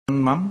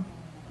question, ma'am,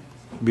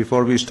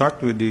 before we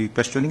start with the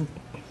questioning?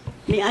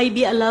 May I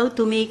be allowed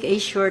to make a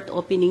short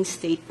opening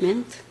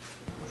statement?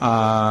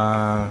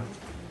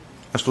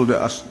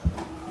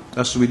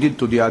 As we did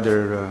to the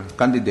other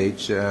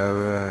candidates,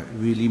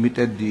 we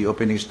limited the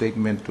opening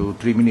statement to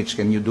 3 minutes.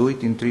 Can you do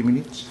it in 3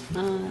 minutes?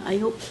 I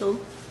hope so.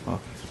 Okay.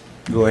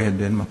 Go ahead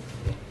then, ma'am.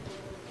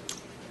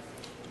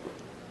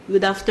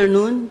 Good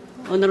afternoon,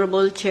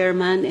 Honorable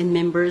Chairman and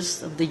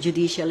members of the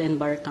Judicial and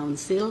Bar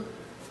Council.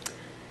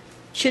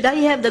 Should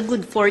I have the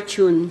good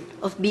fortune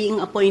of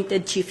being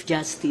appointed Chief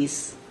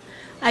Justice,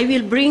 I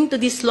will bring to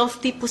this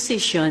lofty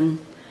position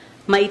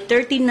my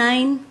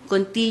 39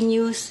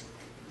 continuous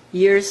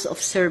years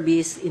of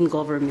service in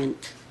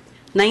government,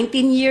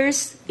 19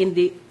 years in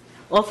the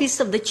Office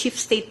of the Chief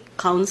State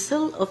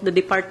Counsel of the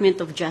Department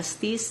of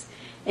Justice,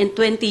 and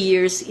 20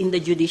 years in the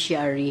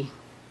judiciary.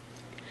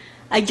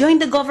 I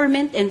joined the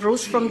government and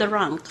rose from the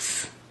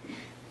ranks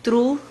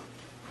through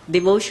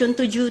devotion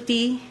to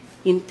duty,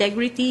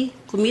 integrity,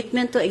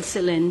 commitment to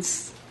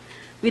excellence,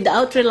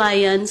 without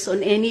reliance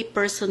on any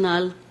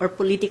personal or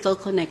political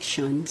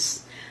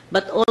connections,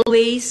 but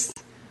always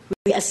with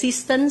the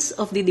assistance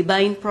of the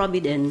divine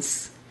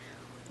providence,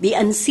 the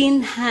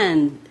unseen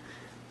hand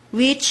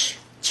which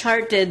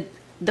charted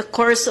the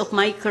course of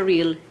my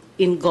career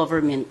in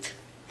government.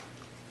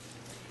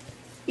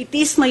 It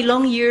is my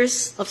long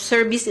years of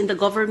service in the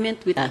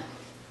government with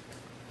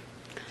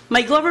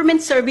my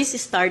government service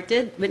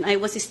started when I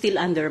was still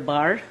under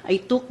bar. I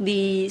took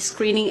the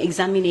screening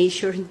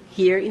examination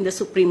here in the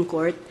Supreme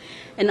Court,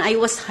 and I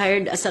was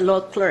hired as a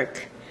law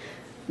clerk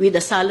with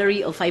a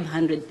salary of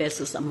 500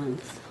 pesos a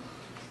month.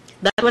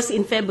 That was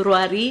in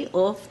February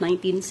of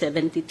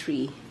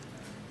 1973.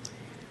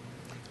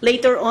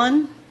 Later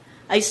on,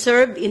 I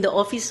served in the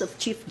Office of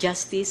Chief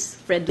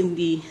Justice in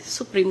the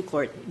Supreme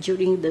Court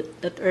during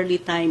that early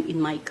time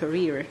in my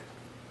career.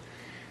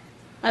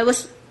 I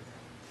was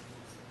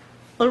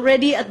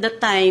already at the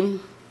time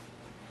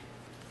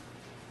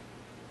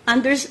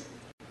understanding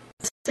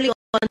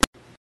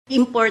the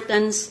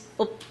importance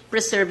of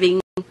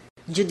preserving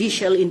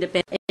judicial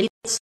independence, and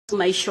it's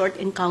my short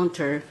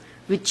encounter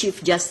with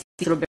Chief Justice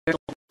Roberto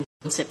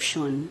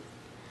Concepcion.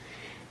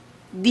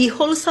 The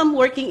wholesome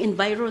working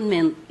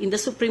environment in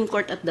the Supreme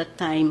Court at that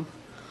time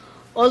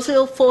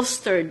also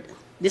fostered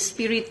the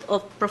spirit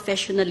of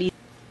professionalism.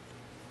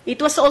 It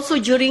was also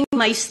during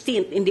my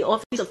stint in the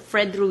office of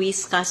Fred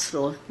Ruiz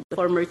Castro, the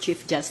former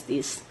Chief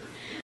Justice,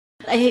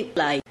 that I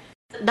applied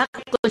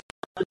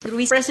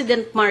with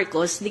President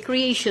Marcos the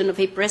creation of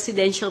a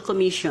presidential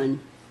commission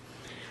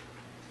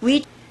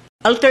with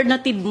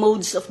alternative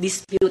modes of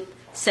dispute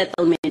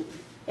settlement,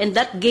 and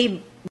that gave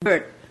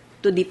birth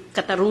to the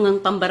Katarungang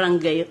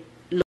Pambarangay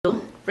Law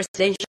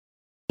presidential.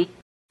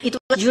 It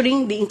was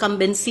during the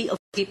incumbency of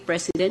three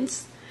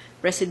presidents,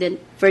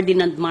 President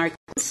Ferdinand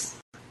Marcos,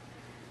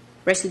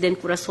 President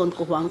Corazon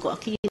Cojuangco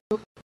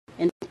Aquino,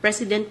 and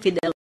President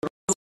Fidel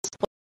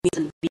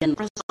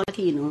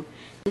Aquino,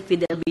 and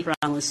Fidel B.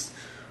 Ramos,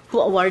 who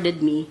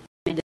awarded me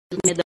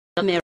Medal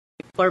of Merit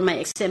for my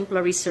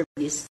exemplary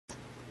service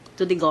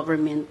to the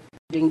government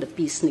during the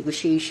peace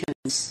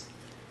negotiations.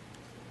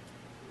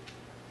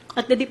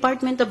 At the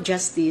Department of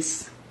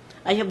Justice,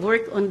 I have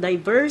worked on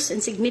diverse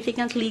and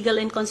significant legal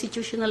and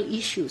constitutional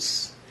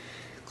issues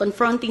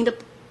confronting the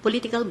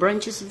political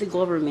branches of the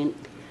government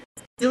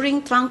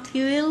during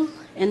tranquil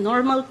and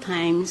normal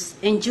times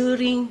and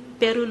during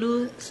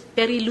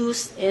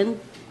perilous and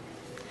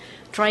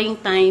trying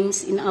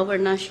times in our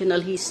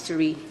national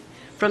history,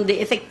 from the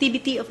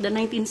effectivity of the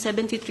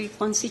 1973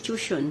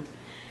 Constitution,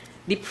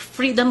 the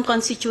Freedom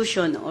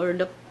Constitution, or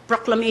the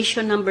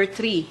Proclamation Number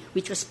 3,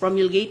 which was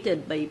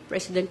promulgated by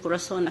President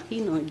Corazon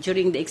Aquino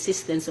during the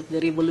existence of the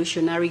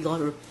revolutionary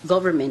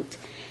government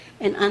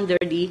and under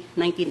the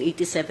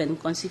 1987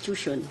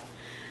 Constitution.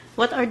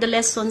 What are the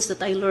lessons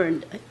that I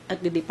learned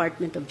at the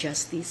Department of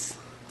Justice?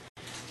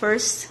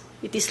 First,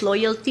 it is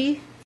loyalty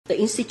to the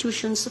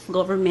institutions of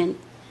government,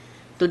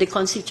 to the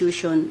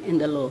Constitution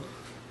and the law.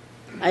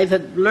 I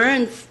have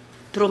learned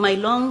through my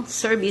long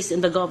service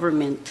in the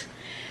government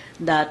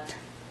that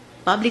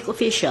public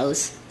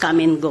officials come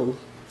and go,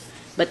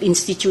 but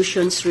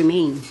institutions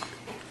remain.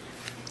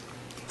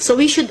 So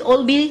we should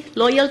all be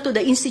loyal to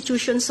the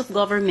institutions of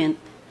government,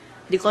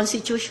 the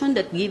Constitution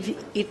that gives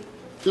it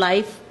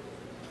life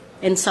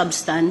and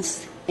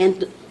substance,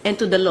 and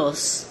to the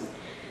laws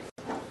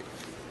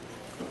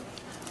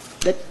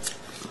that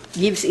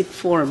gives it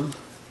form.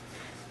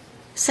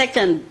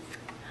 Second,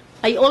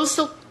 I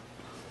also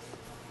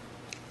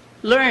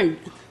learned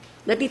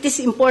that it is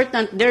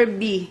important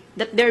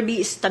that there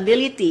be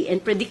stability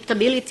and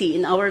predictability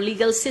in our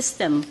legal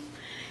system.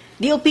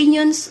 The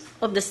opinions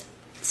of the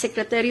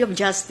Secretary of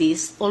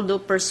Justice, although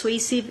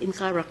persuasive in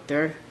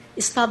character,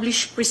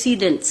 establish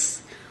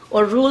precedents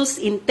or rules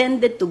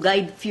intended to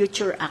guide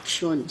future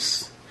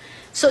actions.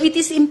 So it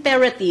is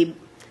imperative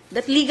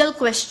that legal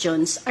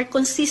questions are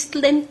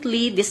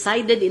consistently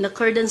decided in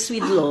accordance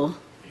with law,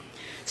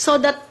 so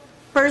that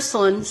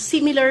persons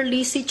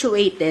similarly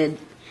situated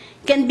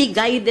can be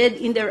guided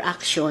in their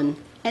action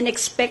and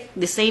expect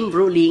the same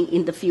ruling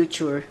in the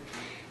future.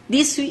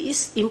 This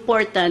is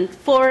important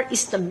for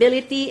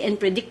stability and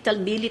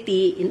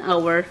predictability in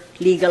our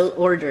legal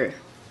order.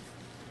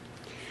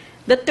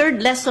 The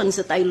third lesson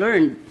that I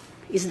learned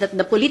is that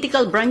the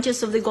political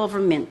branches of the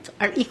government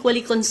are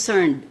equally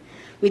concerned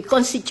with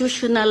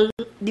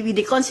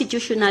the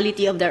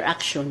constitutionality of their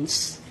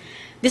actions.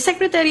 The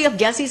Secretary of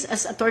Justice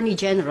as Attorney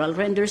General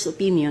renders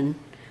opinion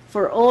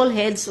for all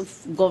heads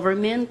of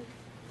government,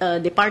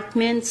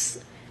 departments,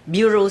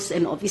 bureaus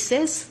and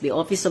offices, the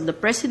Office of the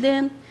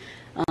President,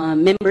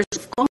 members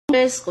of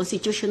Congress,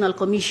 constitutional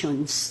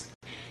commissions.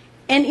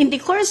 And in the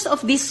course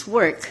of this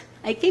work,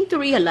 I came to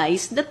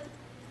realize that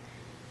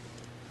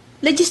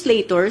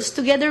legislators,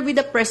 together with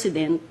the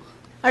President,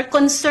 are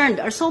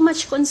so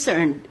much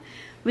concerned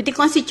with the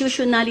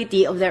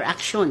constitutionality of their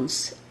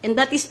actions. And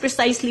that is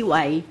precisely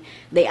why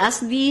they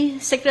asked the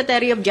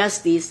Secretary of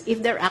Justice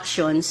if their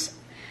actions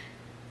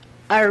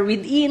are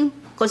within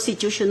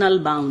constitutional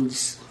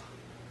bounds.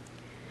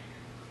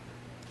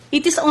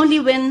 It is only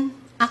when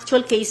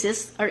actual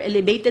cases are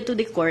elevated to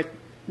the court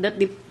that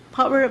the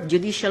power of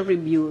judicial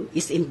review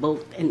is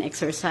invoked and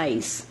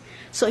exercised.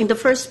 So in the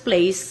first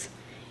place,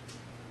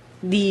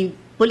 the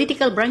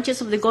political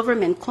branches of the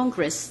government,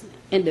 Congress,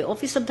 and the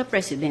Office of the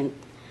President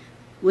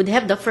would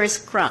have the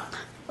first crack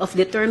of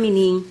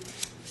determining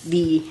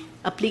the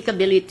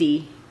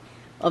applicability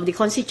of the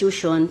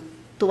Constitution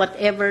to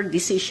whatever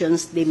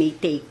decisions they may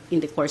take in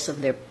the course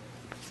of their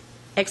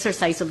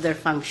exercise of their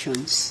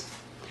functions.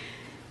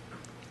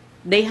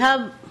 They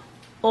have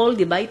all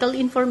the vital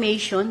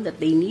information that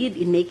they need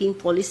in making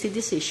policy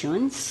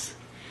decisions.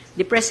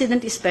 The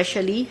President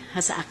especially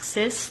has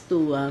access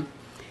to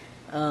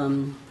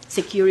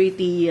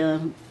security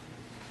and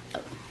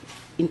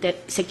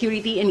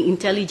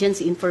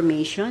intelligence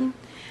information,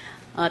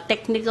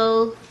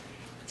 technical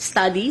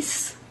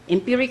studies,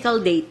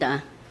 empirical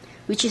data,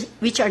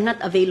 which are not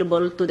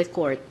available to the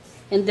court.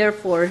 And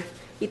therefore,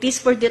 it is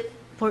for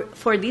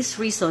this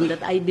reason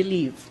that I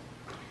believe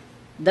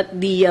that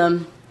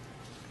the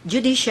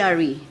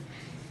judiciary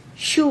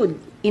should,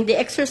 in the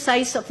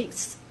exercise of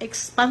its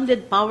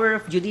expanded power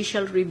of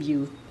judicial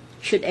review,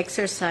 should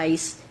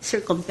exercise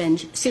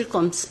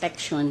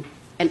circumspection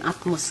and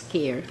utmost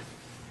care.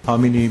 How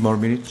many more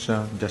minutes,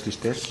 Justice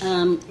Tess?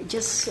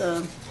 Just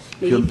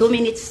maybe 2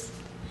 minutes,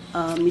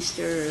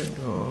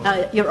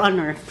 Your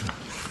Honor.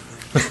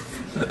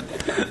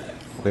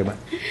 Okay, ba?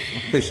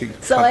 Okay, sige.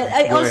 So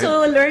I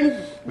also learned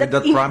with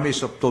that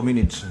promise of 2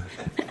 minutes.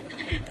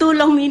 2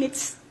 long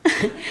minutes.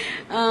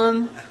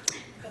 I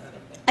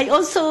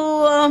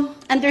also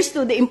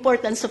understood the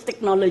importance of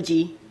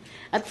technology.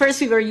 At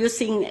first, we were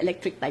using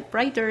electric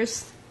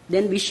typewriters.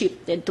 Then we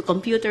shifted to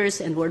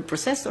computers and word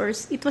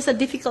processors. It was a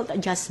difficult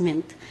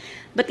adjustment,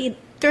 but it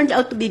turned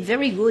out to be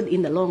very good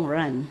in the long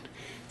run.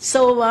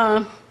 So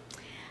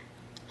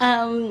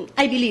I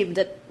believe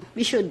that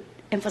we should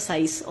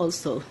emphasize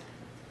also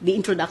the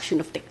introduction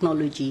of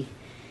technology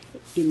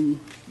in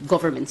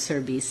government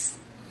service.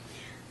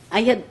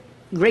 I had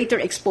greater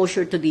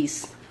exposure to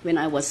this when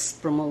I was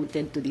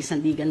promoted to the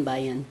Sandigan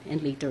Bayan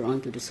and later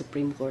on to the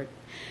Supreme Court.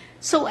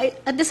 So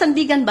at the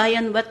Sandigan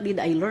Bayan, what did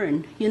I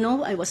learn? You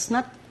know, I was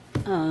not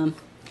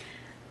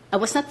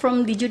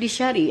from the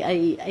judiciary.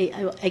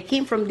 I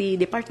came from the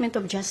Department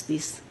of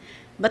Justice.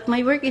 But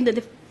my work in the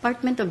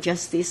Department of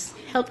Justice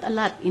helped a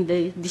lot in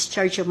the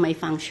discharge of my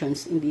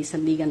functions in the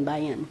Sandigan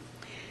Bayan.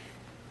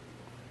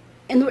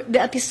 And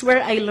that is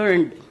where I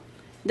learned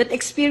that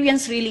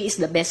experience really is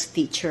the best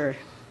teacher.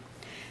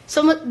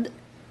 So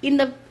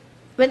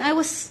when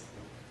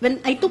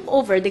I took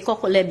over the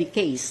Coco Levy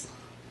case,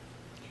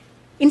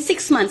 in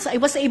 6 months, I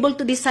was able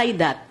to decide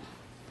that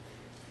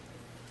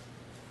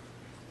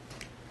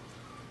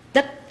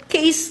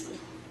case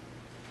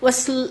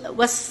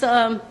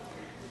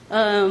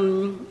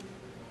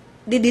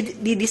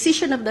the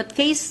decision of that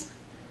case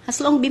has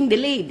long been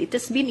delayed. It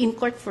has been in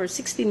court for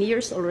 16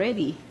 years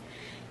already.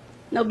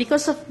 Now,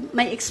 because of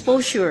my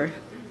exposure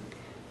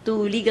to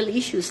legal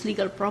issues,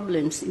 legal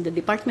problems in the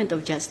Department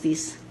of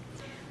Justice,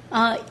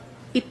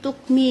 it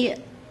took me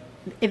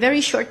a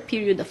very short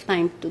period of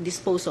time to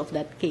dispose of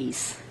that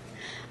case.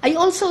 I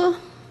also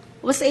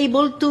was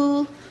able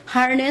to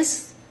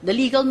harness the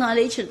legal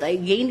knowledge that I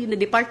gained in the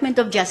Department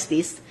of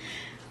Justice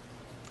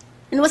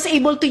and was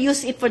able to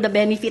use it for the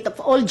benefit of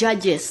all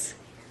judges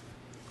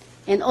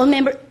and all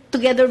members,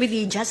 together with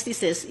the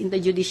justices in the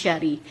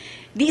judiciary.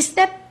 The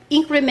step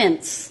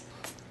increments,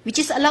 which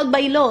is allowed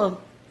by law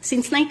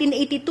since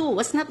 1982,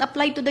 was not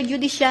applied to the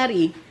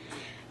judiciary.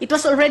 It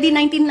was already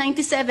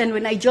 1997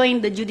 when I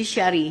joined the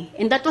judiciary,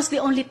 and that was the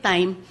only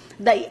time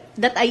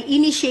that I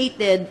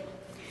initiated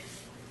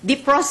the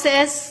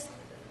process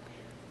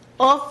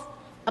of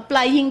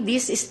applying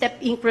this step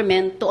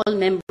increment to all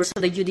members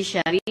of the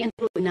judiciary, and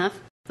true enough,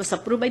 it was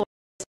approved by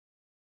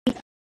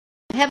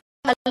have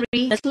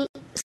salary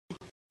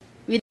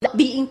without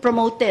being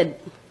promoted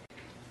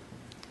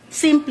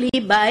simply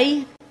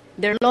by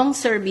their long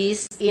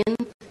service in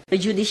the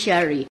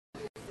judiciary.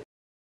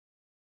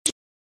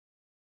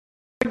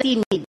 For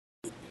the need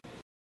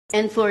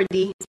and for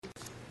the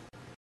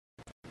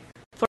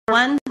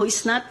one who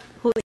is not,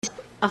 who is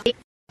a fake